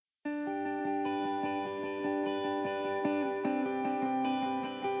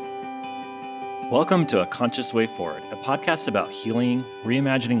Welcome to A Conscious Way Forward, a podcast about healing,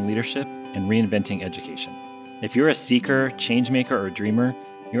 reimagining leadership, and reinventing education. If you're a seeker, changemaker, or dreamer,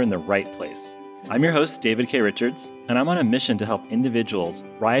 you're in the right place. I'm your host, David K. Richards, and I'm on a mission to help individuals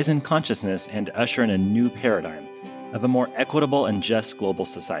rise in consciousness and to usher in a new paradigm of a more equitable and just global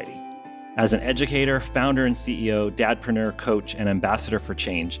society. As an educator, founder and CEO, dadpreneur, coach, and ambassador for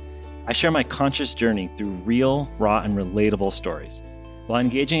change, I share my conscious journey through real, raw, and relatable stories, while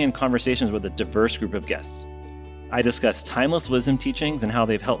engaging in conversations with a diverse group of guests. I discuss timeless wisdom teachings and how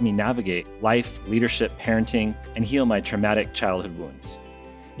they've helped me navigate life, leadership, parenting, and heal my traumatic childhood wounds.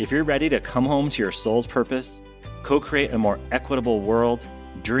 If you're ready to come home to your soul's purpose, co-create a more equitable world,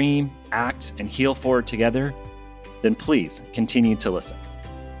 dream, act, and heal forward together, then please continue to listen.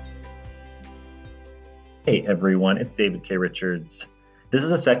 Hey everyone, it's David K. Richards. This is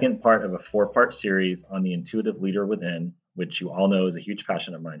the second part of a 4-part series on the intuitive leader within, which you all know is a huge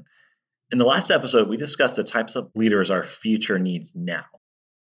passion of mine. In the last episode, we discussed the types of leaders our future needs now.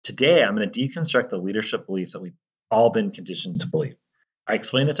 Today, I'm going to deconstruct the leadership beliefs that we've all been conditioned to believe. I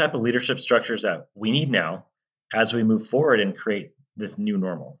explain the type of leadership structures that we need now as we move forward and create this new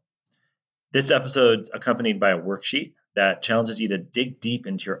normal. This episode's accompanied by a worksheet that challenges you to dig deep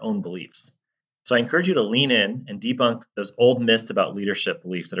into your own beliefs. So I encourage you to lean in and debunk those old myths about leadership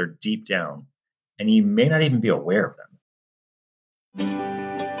beliefs that are deep down, and you may not even be aware of them.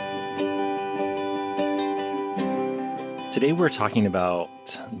 Today, we're talking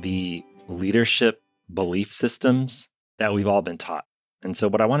about the leadership belief systems that we've all been taught. And so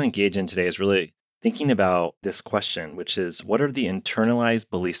what I want to engage in today is really thinking about this question, which is, what are the internalized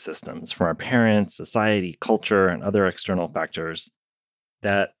belief systems from our parents, society, culture, and other external factors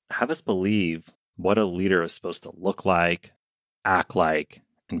that have us believe what a leader is supposed to look like, act like,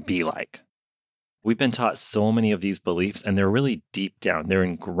 and be like? We've been taught so many of these beliefs, and they're really deep down. They're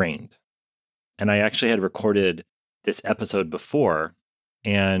ingrained. And I actually had recorded this episode before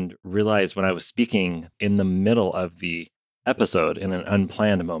and realized when I was speaking in the middle of the episode in an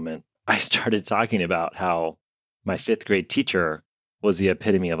unplanned moment, I started talking about how my 5th grade teacher was the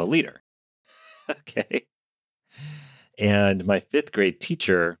epitome of a leader. Okay. And my 5th grade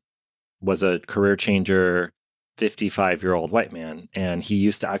teacher was a career changer, 55-year-old white man. And he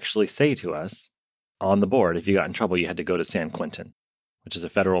used to actually say to us on the board, if you got in trouble, you had to go to San Quentin, which is a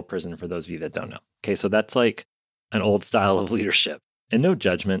federal prison for those of you that don't know. Okay, so that's like an old style of leadership, and no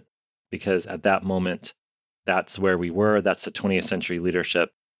judgment, because at that moment, that's where we were. That's the 20th century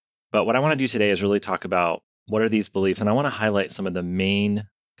leadership. But what I want to do today is really talk about what are these beliefs, and I want to highlight some of the main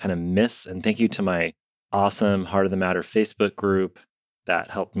kind of myths. And thank you to my awesome Heart of the Matter Facebook group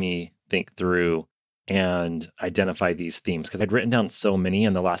that helped me think through and identify these themes, because I'd written down so many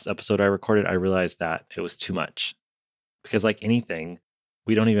in the last episode I recorded. I realized that it was too much, because like anything,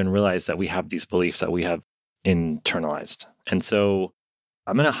 we don't even realize that we have these beliefs that we have internalized. And so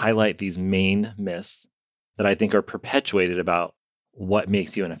I'm going to highlight these main myths that I think are perpetuated about what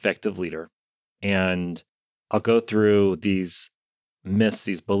makes you an effective leader. And I'll go through these myths,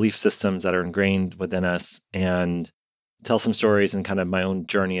 these belief systems that are ingrained within us, and tell some stories and kind of my own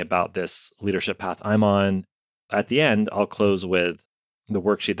journey about this leadership path I'm on. At the end, I'll close with the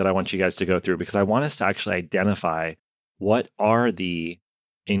worksheet that I want you guys to go through, because I want us to actually identify what are the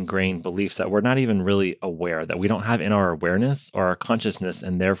ingrained beliefs that we're not even really aware, that we don't have in our awareness or our consciousness,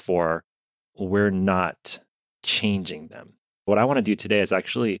 and therefore we're not changing them. What I want to do today is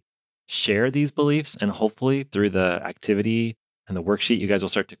actually share these beliefs, and hopefully through the activity and the worksheet, you guys will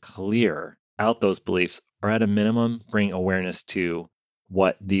start to clear out those beliefs, or at a minimum, bring awareness to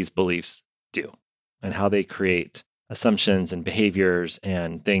what these beliefs do and how they create assumptions and behaviors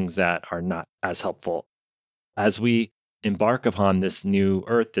and things that are not as helpful. As we embark upon this new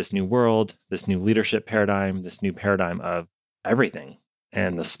earth, this new world, this new leadership paradigm, this new paradigm of everything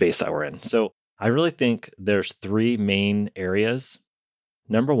and the space that we're in. So I really think there's 3 main areas.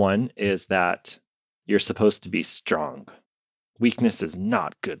 Number 1 is that you're supposed to be strong. Weakness is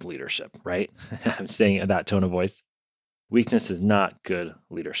not good leadership, right? I'm saying it in that tone of voice. Weakness is not good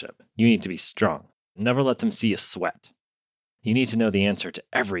leadership. You need to be strong. Never let them see you sweat. You need to know the answer to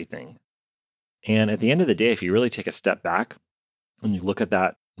everything. And at the end of the day, if you really take a step back and you look at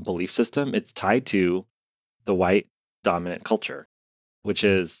that belief system, it's tied to the white dominant culture, which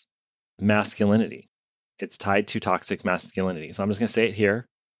is masculinity. It's tied to toxic masculinity. So I'm just going to say it here,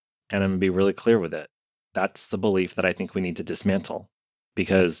 and I'm going to be really clear with it. That's the belief that I think we need to dismantle,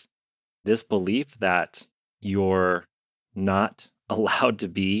 because this belief that you're not allowed to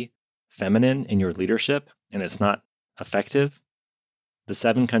be feminine in your leadership and it's not effective. The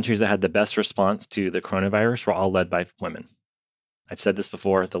 7 countries that had the best response to the coronavirus were all led by women. I've said this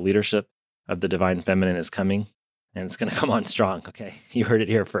before, the leadership of the divine feminine is coming, and it's going to come on strong. Okay. You heard it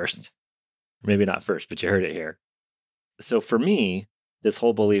here first. Maybe not first, but you heard it here. So for me, this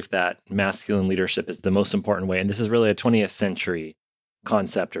whole belief that masculine leadership is the most important way, and this is really a 20th century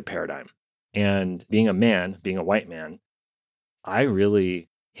concept or paradigm. And being a man, being a white man, I really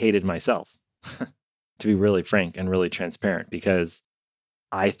hated myself, to be really frank and really transparent, because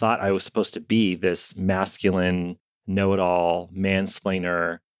I thought I was supposed to be this masculine, know-it-all,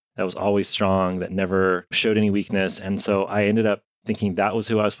 mansplainer that was always strong, that never showed any weakness. And so I ended up thinking that was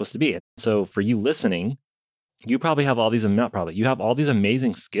who I was supposed to be. So for you listening, you probably have all these, not probably, you have all these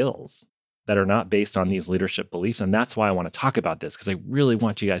amazing skills that are not based on these leadership beliefs. And that's why I want to talk about this, because I really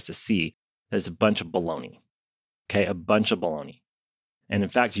want you guys to see there's a bunch of baloney. Okay, a bunch of baloney. And in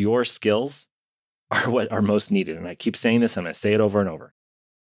fact, your skills are what are most needed. And I keep saying this, and I say it over and over.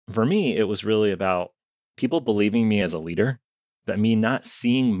 For me, it was really about people believing me as a leader, but me not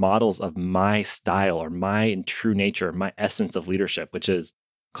seeing models of my style or my true nature, my essence of leadership, which is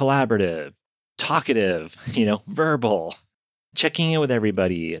collaborative, talkative, verbal, checking in with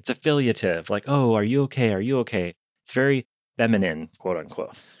everybody. It's affiliative, like, oh, are you okay? Are you okay? It's very feminine, quote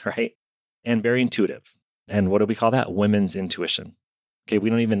unquote, right? And very intuitive. And what do we call that? Women's intuition. Okay, we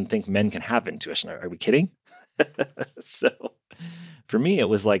don't even think men can have intuition. Are we kidding? So for me, it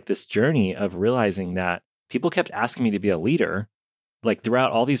was like this journey of realizing that people kept asking me to be a leader, like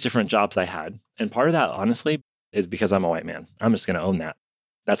throughout all these different jobs I had. And part of that, honestly, is because I'm a white man. I'm just going to own that.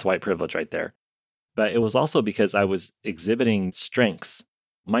 That's white privilege right there. But it was also because I was exhibiting strengths.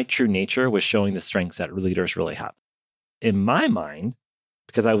 My true nature was showing the strengths that leaders really have. In my mind,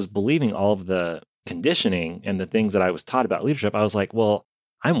 because I was believing all of the conditioning and the things that I was taught about leadership, I was like, well,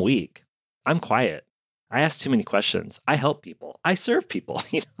 I'm weak. I'm quiet. I ask too many questions. I help people. I serve people.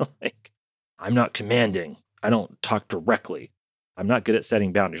 Like I'm not commanding. I don't talk directly. I'm not good at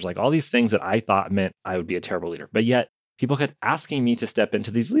setting boundaries. Like all these things that I thought meant I would be a terrible leader. But yet people kept asking me to step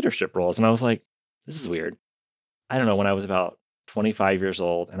into these leadership roles. And I was like, this is weird. I don't know, when I was about 25 years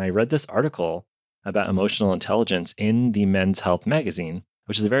old, and I read this article about emotional intelligence in the Men's Health magazine,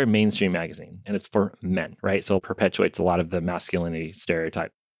 which is a very mainstream magazine, and it's for men, right? So it perpetuates a lot of the masculinity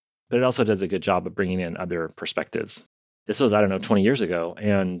stereotype, but it also does a good job of bringing in other perspectives. This was, 20 years ago,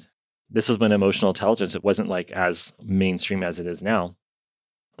 and this was when emotional intelligence, it wasn't like as mainstream as it is now.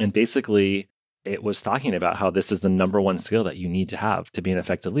 And basically, it was talking about how this is the number one skill that you need to have to be an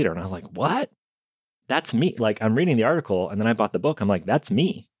effective leader. And I was like, what? That's me. Like I'm reading the article and then I bought the book. I'm like, that's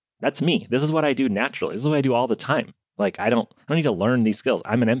me. That's me. This is what I do naturally. This is what I do all the time. Like I don't need to learn these skills.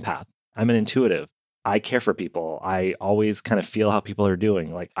 I'm an empath. I'm an intuitive. I care for people. I always kind of feel how people are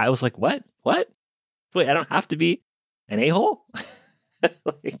doing. Like I was like, what? Wait, I don't have to be an a-hole?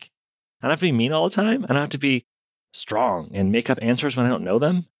 Like I don't have to be mean all the time. I don't have to be strong and make up answers when I don't know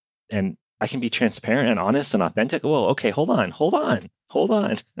them. And I can be transparent and honest and authentic. Whoa, okay, hold on.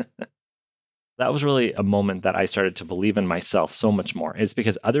 That was really a moment that I started to believe in myself so much more. It's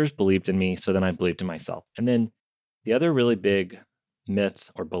because others believed in me, so then I believed in myself. And then the other really big myth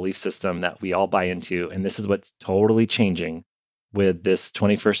or belief system that we all buy into, and this is what's totally changing with this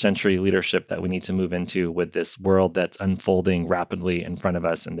 21st century leadership that we need to move into, with this world that's unfolding rapidly in front of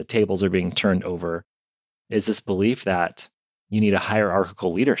us and the tables are being turned over, is this belief that you need a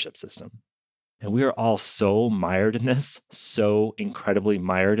hierarchical leadership system. And we are all so mired in this, so incredibly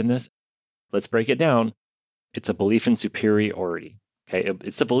mired in this. Let's break it down. It's a belief in superiority. Okay.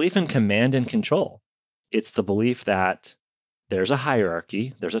 It's a belief in command and control. It's the belief that there's a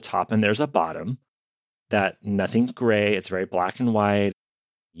hierarchy, there's a top and there's a bottom, that nothing's gray. It's very black and white.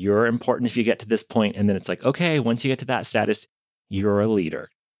 You're important if you get to this point. And then it's like, okay, once you get to that status, you're a leader.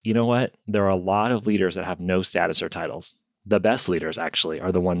 You know what? There are a lot of leaders that have no status or titles. The best leaders actually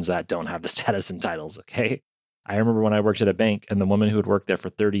are the ones that don't have the status and titles. Okay. I remember when I worked at a bank and the woman who had worked there for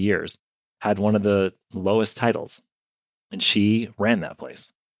 30 years had one of the lowest titles, and she ran that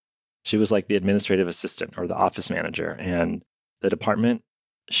place. She was like the administrative assistant or the office manager, and the department,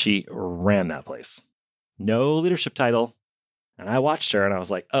 she ran that place. No leadership title. And I watched her and I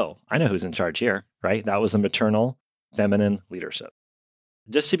was like, oh, I know who's in charge here, right? That was the maternal, feminine leadership.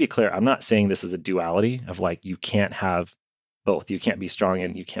 Just to be clear, I'm not saying this is a duality of like, you can't have both. You can't be strong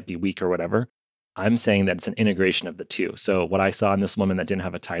and you can't be weak or whatever. I'm saying that it's an integration of the two. So what I saw in this woman that didn't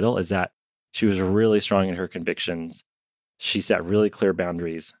have a title is that she was really strong in her convictions. She set really clear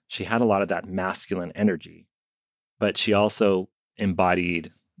boundaries. She had a lot of that masculine energy, but she also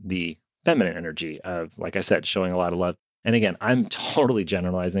embodied the feminine energy of, like I said, showing a lot of love. And again, I'm totally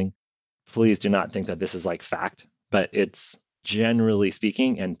generalizing. Please do not think that this is like fact, but it's generally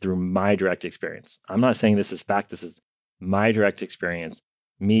speaking and through my direct experience. I'm not saying this is fact. This is my direct experience.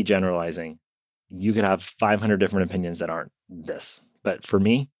 me generalizing. You could have 500 different opinions that aren't this. But for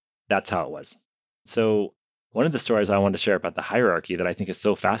me, that's how it was. So one of the stories I wanted to share about the hierarchy that I think is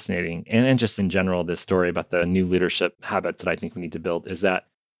so fascinating, and just in general, this story about the new leadership habits that I think we need to build, is that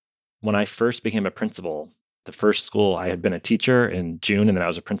when I first became a principal, the first school, I had been a teacher in June, and then I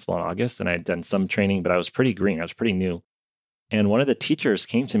was a principal in August, and I had done some training, but I was pretty green. I was pretty new. And one of the teachers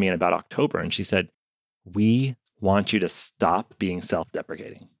came to me in about October, and she said, "We want you to stop being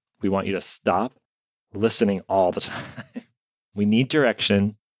self-deprecating. We want you to stop listening all the time. We need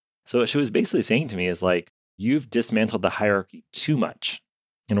direction." So what she was basically saying to me is like, you've dismantled the hierarchy too much,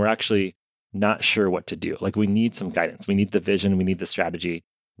 and we're actually not sure what to do. Like, we need some guidance. We need the vision. We need the strategy.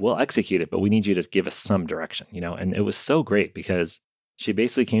 We'll execute it, but we need you to give us some direction, And it was so great because she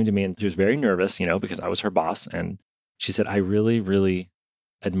basically came to me and she was very nervous, because I was her boss. And she said, "I really, really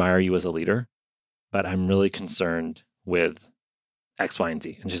admire you as a leader, but I'm really concerned with X, Y, and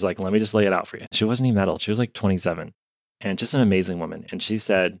Z." And she's like, "Let me just lay it out for you." She wasn't even that old. She was like 27 and just an amazing woman. And she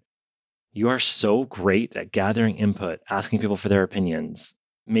said, "You are so great at gathering input, asking people for their opinions,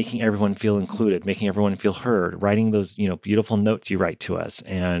 making everyone feel included, making everyone feel heard, writing those, beautiful notes you write to us,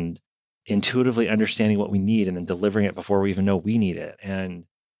 and intuitively understanding what we need and then delivering it before we even know we need it." And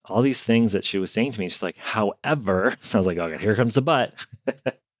all these things that she was saying to me, she's like, "However," I was like, "Okay, here comes the but."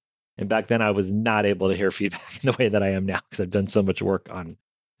 And back then I was not able to hear feedback in the way that I am now because I've done so much work on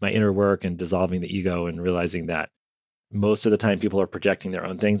my inner work and dissolving the ego and realizing that most of the time people are projecting their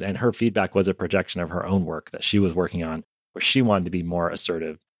own things. And her feedback was a projection of her own work that she was working on, where she wanted to be more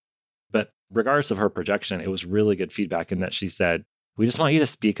assertive. But regardless of her projection, it was really good feedback in that she said, "We just want you to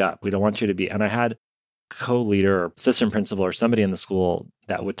speak up. We don't want you to be," and I had co-leader or assistant principal or somebody in the school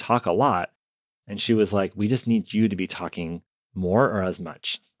that would talk a lot. And she was like, "We just need you to be talking more or as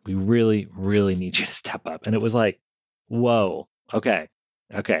much. We really, really need you to step up." And it was like, whoa, okay,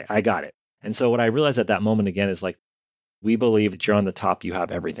 I got it. And so what I realized at that moment again is like, we believe that you're on the top, you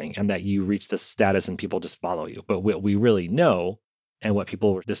have everything, and that you reach this status and people just follow you. But what we really know, and what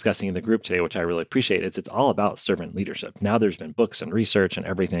people were discussing in the group today, which I really appreciate, is it's all about servant leadership. Now there's been books and research and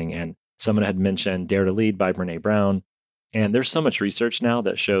everything. And someone had mentioned Dare to Lead by Brene Brown. And there's so much research now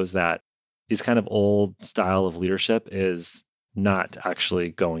that shows that this kind of old style of leadership is not actually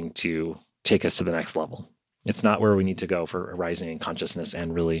going to take us to the next level. It's not where we need to go for rising in consciousness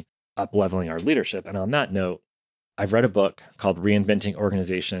and really up leveling our leadership. And on that note, I've read a book called Reinventing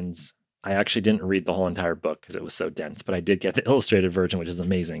Organizations. I actually didn't read the whole entire book because it was so dense, but I did get the illustrated version, which is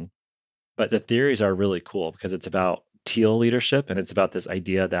amazing. But the theories are really cool because it's about teal leadership, and it's about this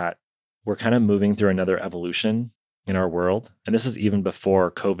idea that we're kind of moving through another evolution in our world. And this is even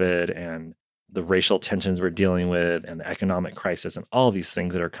before COVID and the racial tensions we're dealing with and the economic crisis and all of these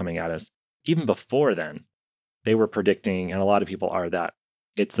things that are coming at us. Even before then, they were predicting, and a lot of people are, that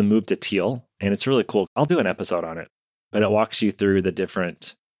it's the move to teal. And it's really cool. I'll do an episode on it, but it walks you through the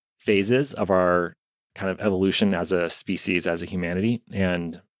different phases of our kind of evolution as a species, as a humanity.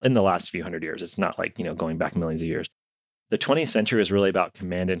 And in the last few hundred years, it's not like, going back millions of years. The 20th century is really about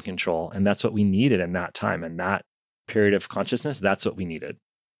command and control. And that's what we needed in that time. And that period of consciousness, that's what we needed.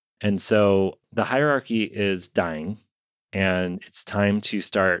 And so the hierarchy is dying, and it's time to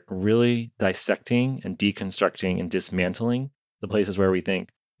start really dissecting and deconstructing and dismantling the places where we think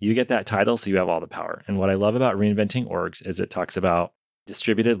you get that title, so you have all the power. And what I love about Reinventing Orgs is it talks about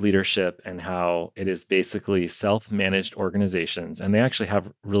distributed leadership and how it is basically self-managed organizations. And they actually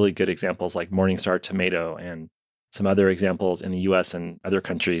have really good examples like Morningstar Tomato and some other examples in the US and other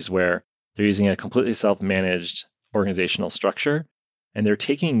countries where they're using a completely self-managed organizational structure. And they're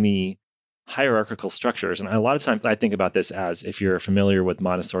taking the hierarchical structures. And a lot of times I think about this as, if you're familiar with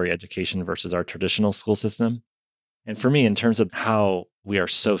Montessori education versus our traditional school system. And for me, in terms of how we are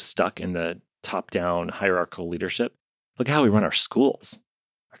so stuck in the top-down hierarchical leadership, look at how we run our schools.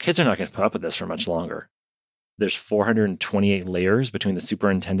 Our kids are not going to put up with this for much longer. There's 428 layers between the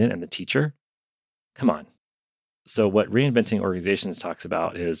superintendent and the teacher. Come on. So what Reinventing Organizations talks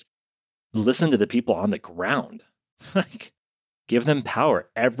about is listen to the people on the ground. Like, give them power.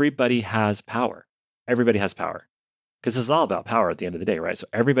 Everybody has power. Everybody has power. Because it's all about power at the end of the day, right? So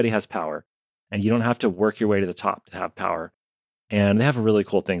everybody has power, and you don't have to work your way to the top to have power. And they have really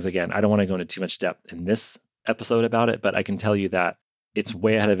cool things. Again, I don't want to go into too much depth in this episode about it, but I can tell you that it's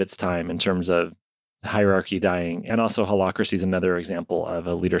way ahead of its time in terms of hierarchy dying. And also holacracy is another example of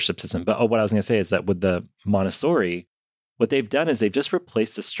a leadership system. But what I was going to say is that with the Montessori, what they've done is they've just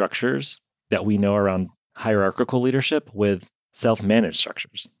replaced the structures that we know around hierarchical leadership with self-managed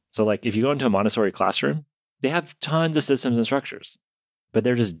structures. So like if you go into a Montessori classroom, they have tons of systems and structures. but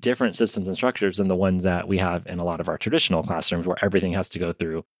they're just different systems and structures than the ones that we have in a lot of our traditional classrooms where everything has to go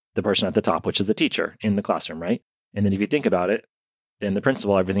through the person at the top, which is the teacher in the classroom, right? And then if you think about it, then the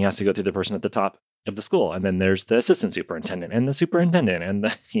principal, everything has to go through the person at the top of the school. And then there's the assistant superintendent and the superintendent and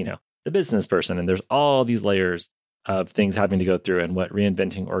the business person. And there's all these layers of things having to go through. And what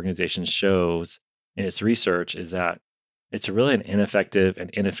reinventing organizations shows in its research is that it's really an ineffective and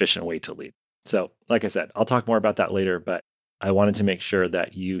inefficient way to lead. So, like I said, I'll talk more about that later, but I wanted to make sure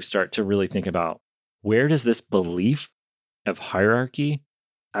that you start to really think about, where does this belief of hierarchy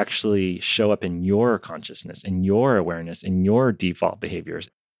actually show up in your consciousness, in your awareness, in your default behaviors?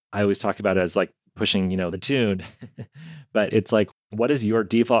 I always talk about it as like pushing, the tune, but it's like, what is your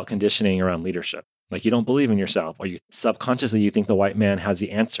default conditioning around leadership? Like, you don't believe in yourself, or you subconsciously, you think the white man has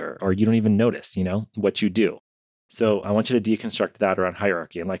the answer, or you don't even notice, what you do. So I want you to deconstruct that around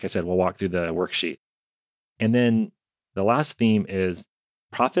hierarchy. And like I said, we'll walk through the worksheet. And then the last theme is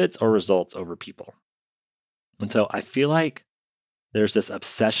profits or results over people. And so I feel like there's this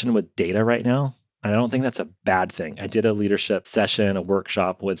obsession with data right now. And I don't think that's a bad thing. I did a leadership session, a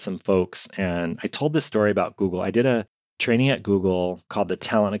workshop with some folks, and I told this story about Google. I did a training at Google called the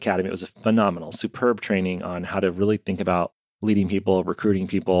Talent Academy. It was a phenomenal, superb training on how to really think about leading people, recruiting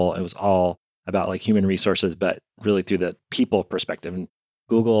people. It was all about like human resources, but really through the people perspective. And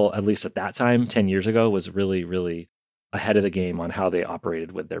Google, at least at that time, 10 years ago, was really, really ahead of the game on how they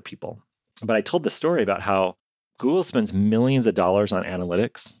operated with their people. But I told the story about how Google spends millions of dollars on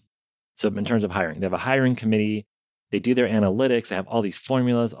analytics. So in terms of hiring, they have a hiring committee, they do their analytics, they have all these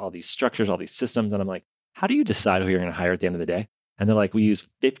formulas, all these structures, all these systems. And I'm like, how do you decide who you're going to hire at the end of the day? And they're like, we use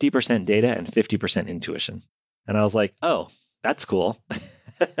 50% data and 50% intuition. And I was like, oh, that's cool.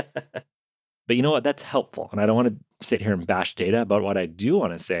 But you know what? That's helpful. And I don't want to sit here and bash data, but what I do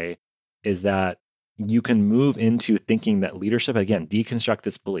want to say is that you can move into thinking that leadership, again, deconstruct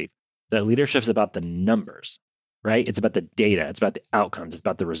this belief that leadership is about the numbers, right? It's about the data, it's about the outcomes, it's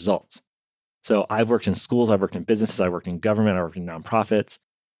about the results. So I've worked in schools, I've worked in businesses, I've worked in government, I've worked in nonprofits.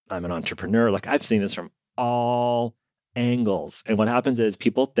 I'm an entrepreneur. Like, I've seen this from all angles. And what happens is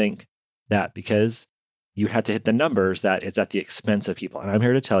people think that because you have to hit the numbers, that it's at the expense of people. And I'm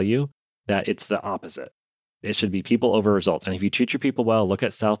here to tell you that it's the opposite. It should be people over results. And if you treat your people well, look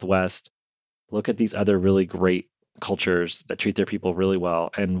at Southwest, look at these other really great cultures that treat their people really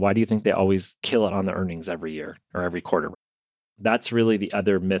well. And why do you think they always kill it on the earnings every year or every quarter? That's really the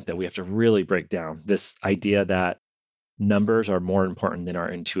other myth that we have to really break down. This idea that numbers are more important than our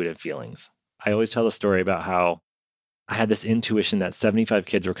intuitive feelings. I always tell the story about how I had this intuition that 75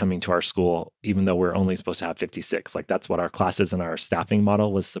 kids were coming to our school, even though we're only supposed to have 56. Like, that's what our classes and our staffing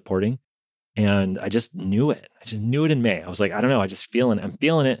model was supporting. And I just knew it. I just knew it in May. I was like, I don't know. I'm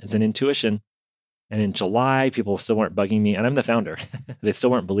feeling it. It's an intuition. And in July, people still weren't bugging me. And I'm the founder. They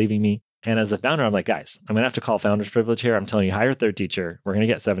still weren't believing me. And as a founder, I'm like, guys, I'm going to have to call founder's privilege here. I'm telling you, hire a third teacher. We're going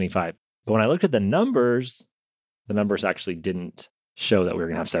to get 75. But when I looked at the numbers actually didn't show that we were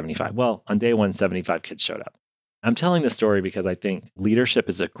going to have 75. Well, on day one, 75 kids showed up. I'm telling this story because I think leadership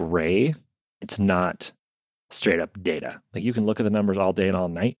is a gray. It's not straight up data. Like, you can look at the numbers all day and all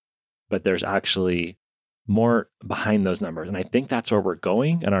night, but there's actually more behind those numbers. And I think that's where we're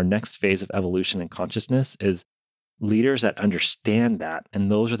going. And our next phase of evolution and consciousness is leaders that understand that.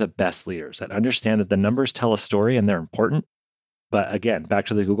 And those are the best leaders that understand that the numbers tell a story and they're important. But again, back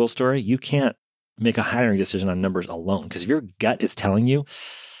to the Google story, you can't make a hiring decision on numbers alone. Because if your gut is telling you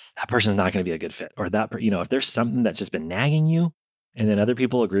that person's not going to be a good fit, or that, if there's something that's just been nagging you and then other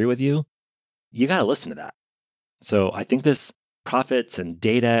people agree with you, you got to listen to that. So I think this profits and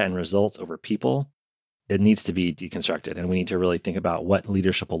data and results over people, it needs to be deconstructed. And we need to really think about what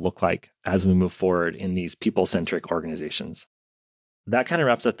leadership will look like as we move forward in these people-centric organizations. That kind of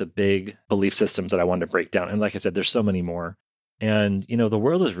wraps up the big belief systems that I wanted to break down. And like I said, there's so many more. And, the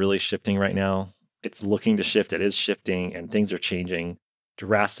world is really shifting right now. It's looking to shift. It is shifting, and things are changing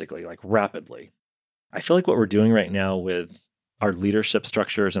drastically, like rapidly. I feel like what we're doing right now with our leadership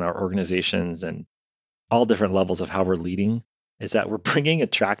structures and our organizations and all different levels of how we're leading is that we're bringing a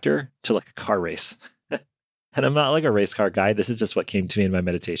tractor to like a car race. And I'm not like a race car guy. This is just what came to me in my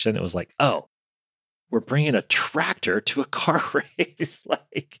meditation. It was like, oh, we're bringing a tractor to a car race.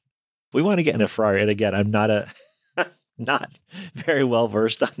 Like, we want to get in a Ferrari. And again, I'm not very well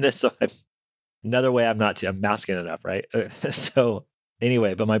versed on this. So I'm masking it up, right? So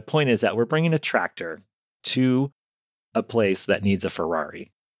anyway, but my point is that we're bringing a tractor to a place that needs a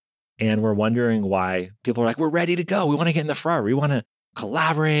Ferrari. And we're wondering why people are like, we're ready to go. We want to get in the Ferrari. We want to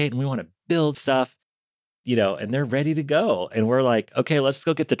collaborate and we want to build stuff, and they're ready to go. And we're like, okay, let's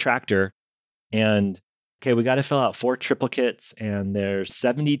go get the tractor. And okay, we got to fill out 4 triplicates, and there's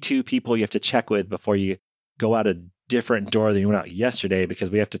 72 people you have to check with before you go out a different door than you went out yesterday because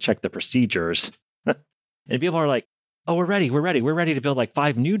we have to check the procedures. And people are like, oh, we're ready to build like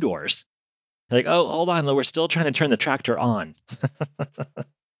 5 new doors. They're like, oh, hold on, we're still trying to turn the tractor on.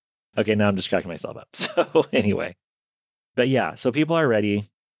 Okay, now I'm just cracking myself up. So anyway, but yeah, so people are ready.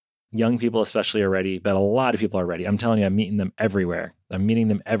 Young people especially are ready, but a lot of people are ready. I'm telling you, I'm meeting them everywhere.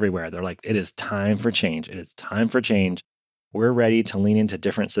 They're like, it is time for change. It is time for change. We're ready to lean into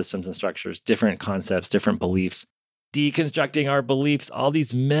different systems and structures, different concepts, different beliefs, deconstructing our beliefs, all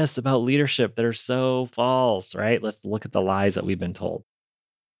these myths about leadership that are so false, right? Let's look at the lies that we've been told.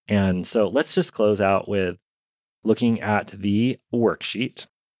 And so let's just close out with looking at the worksheet.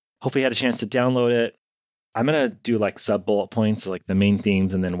 Hopefully you had a chance to download it. I'm going to do like sub bullet points, like the main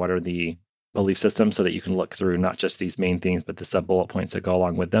themes, and then what are the belief systems so that you can look through not just these main themes, but the sub bullet points that go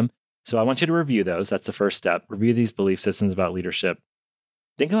along with them. So I want you to review those. That's the first step. Review these belief systems about leadership.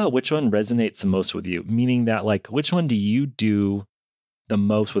 Think about which one resonates the most with you, meaning that like, which one do you do the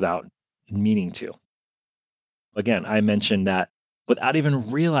most without meaning to? Again, I mentioned that without even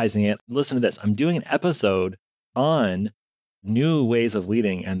realizing it. Listen to this. I'm doing an episode on new ways of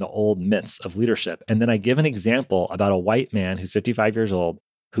leading and the old myths of leadership. And then I give an example about a white man who's 55 years old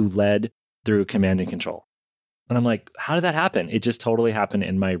who led through command and control. And I'm like, how did that happen? It just totally happened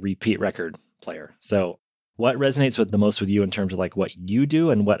in my repeat record player. So what resonates with the most with you in terms of like what you do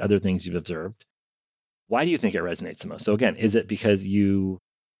and what other things you've observed? Why do you think it resonates the most? So again, is it because you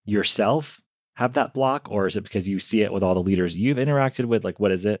yourself have that block, or is it because you see it with all the leaders you've interacted with? Like,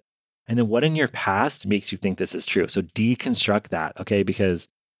 what is it? And then what in your past makes you think this is true? So deconstruct that, okay? Because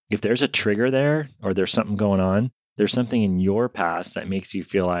if there's a trigger there or there's something going on, there's something in your past that makes you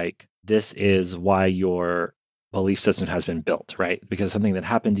feel like this is why your belief system has been built, right? Because something that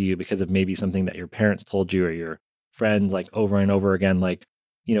happened to you, because of maybe something that your parents told you or your friends like over and over again. Like,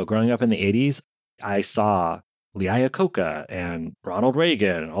 growing up in the 80s, I saw Lee Iacocca and Ronald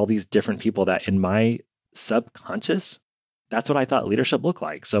Reagan and all these different people that in my subconscious, that's what I thought leadership looked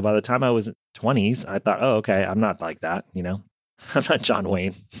like. So by the time I was 20s, I thought, oh, okay, I'm not like that, I'm not John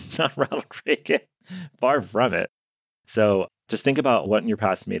Wayne, not Ronald Reagan, far from it. So just think about what in your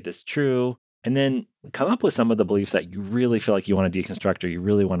past made this true, and then come up with some of the beliefs that you really feel like you want to deconstruct or you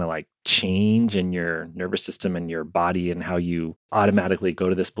really want to like change in your nervous system and your body and how you automatically go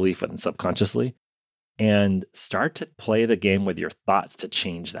to this belief and subconsciously. And start to play the game with your thoughts to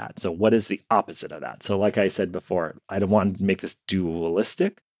change that. So what is the opposite of that? So like I said before, I don't want to make this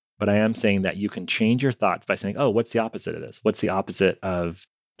dualistic, but I am saying that you can change your thoughts by saying, oh, what's the opposite of this? What's the opposite of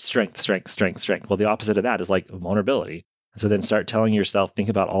strength? Well, the opposite of that is like vulnerability. So then start telling yourself, think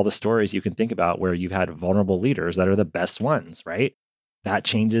about all the stories you can think about where you've had vulnerable leaders that are the best ones, right? That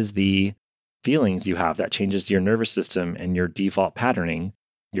changes the feelings you have. That changes your nervous system and your default patterning,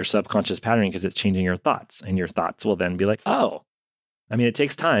 your subconscious patterning, because it's changing your thoughts. And your thoughts will then be like, oh, it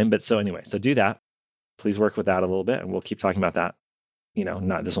takes time. But so anyway, so do that. Please work with that a little bit. And we'll keep talking about that.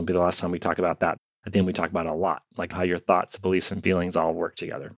 Not this won't be the last time we talk about that. I think we talk about it a lot, like how your thoughts, beliefs, and feelings all work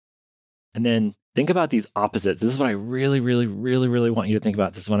together. And then think about these opposites. This is what I really, really, really, really want you to think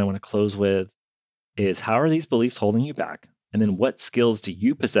about. This is what I want to close with is how are these beliefs holding you back? And then what skills do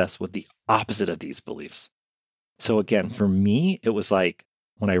you possess with the opposite of these beliefs? So again, for me, it was like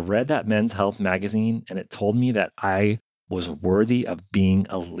when I read that Men's Health magazine and it told me that I was worthy of being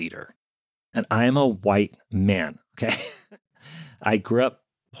a leader. And I am a white man, okay? I grew up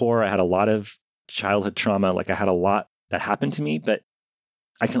poor. I had a lot of childhood trauma. Like I had a lot that happened to me, but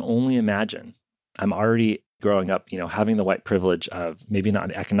I can only imagine. I'm already growing up, having the white privilege of maybe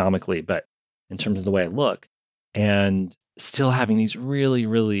not economically, but in terms of the way I look, and still having these really,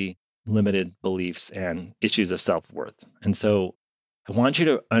 really limited beliefs and issues of self-worth. And so I want you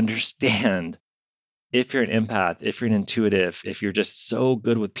to understand, if you're an empath, if you're an intuitive, if you're just so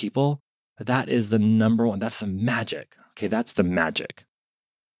good with people, that is the number one. That's the magic. Okay, that's the magic.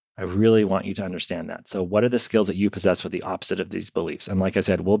 I really want you to understand that. So what are the skills that you possess with the opposite of these beliefs? And like I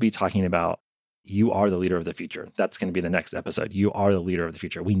said, we'll be talking about you are the leader of the future. That's going to be the next episode. You are the leader of the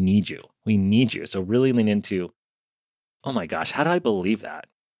future. We need you. We need you. So really lean into, oh my gosh, how do I believe that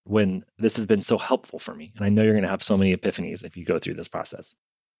when this has been so helpful for me? And I know you're going to have so many epiphanies if you go through this process.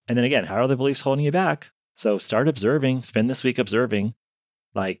 And then again, how are the beliefs holding you back? So start observing, spend this week observing.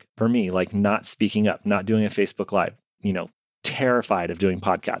 Like for me, like not speaking up, not doing a Facebook Live, terrified of doing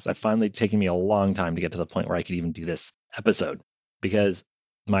podcasts. I've finally taken me a long time to get to the point where I could even do this episode because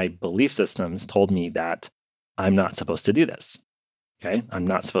my belief systems told me that I'm not supposed to do this. Okay. I'm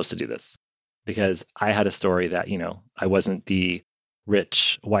not supposed to do this because I had a story that, I wasn't the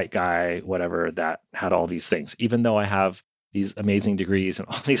rich white guy, whatever, that had all these things, even though I have these amazing degrees and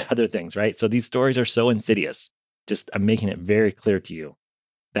all these other things, right? So these stories are so insidious. Just I'm making it very clear to you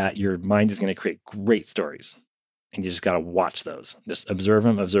that your mind is going to create great stories. And you just got to watch those. Just observe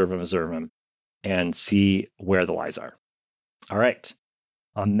them, and see where the lies are. All right.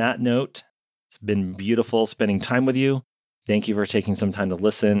 On that note, it's been beautiful spending time with you. Thank you for taking some time to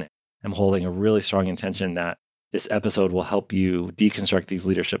listen. I'm holding a really strong intention that this episode will help you deconstruct these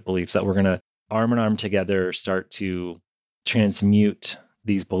leadership beliefs, that we're going to arm in arm together start to transmute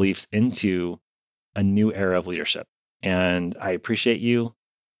these beliefs into a new era of leadership. And I appreciate you.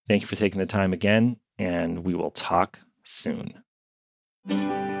 Thank you for taking the time again, and we will talk soon.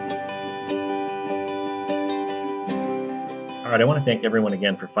 All right, I want to thank everyone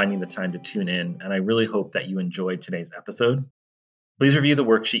again for finding the time to tune in, and I really hope that you enjoyed today's episode. Please review the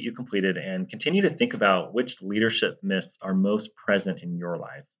worksheet you completed and continue to think about which leadership myths are most present in your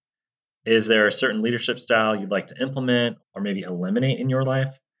life. Is there a certain leadership style you'd like to implement or maybe eliminate in your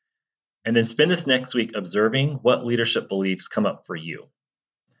life? And then spend this next week observing what leadership beliefs come up for you.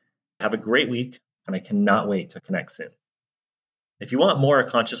 Have a great week, and I cannot wait to connect soon. If you want more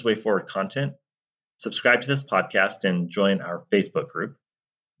Conscious Way Forward content, subscribe to this podcast and join our Facebook group.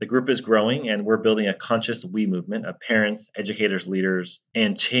 The group is growing, and we're building a conscious we movement of parents, educators, leaders,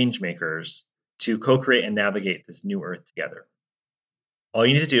 and change makers to co-create and navigate this new earth together. All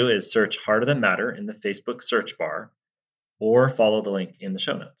you need to do is search Harder Than Matter in the Facebook search bar or follow the link in the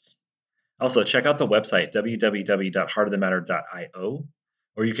show notes. Also, check out the website, www.harderthanmatter.io,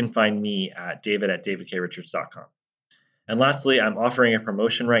 or you can find me at david@davidkrichards.com. And lastly, I'm offering a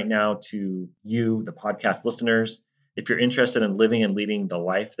promotion right now to you, the podcast listeners. If you're interested in living and leading the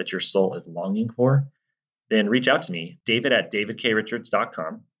life that your soul is longing for, then reach out to me,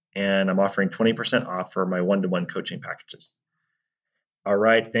 david@davidkrichards.com, and I'm offering 20% off for my one-to-one coaching packages. All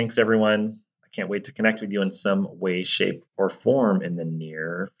right, thanks everyone. I can't wait to connect with you in some way, shape, or form in the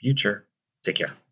near future. Take care.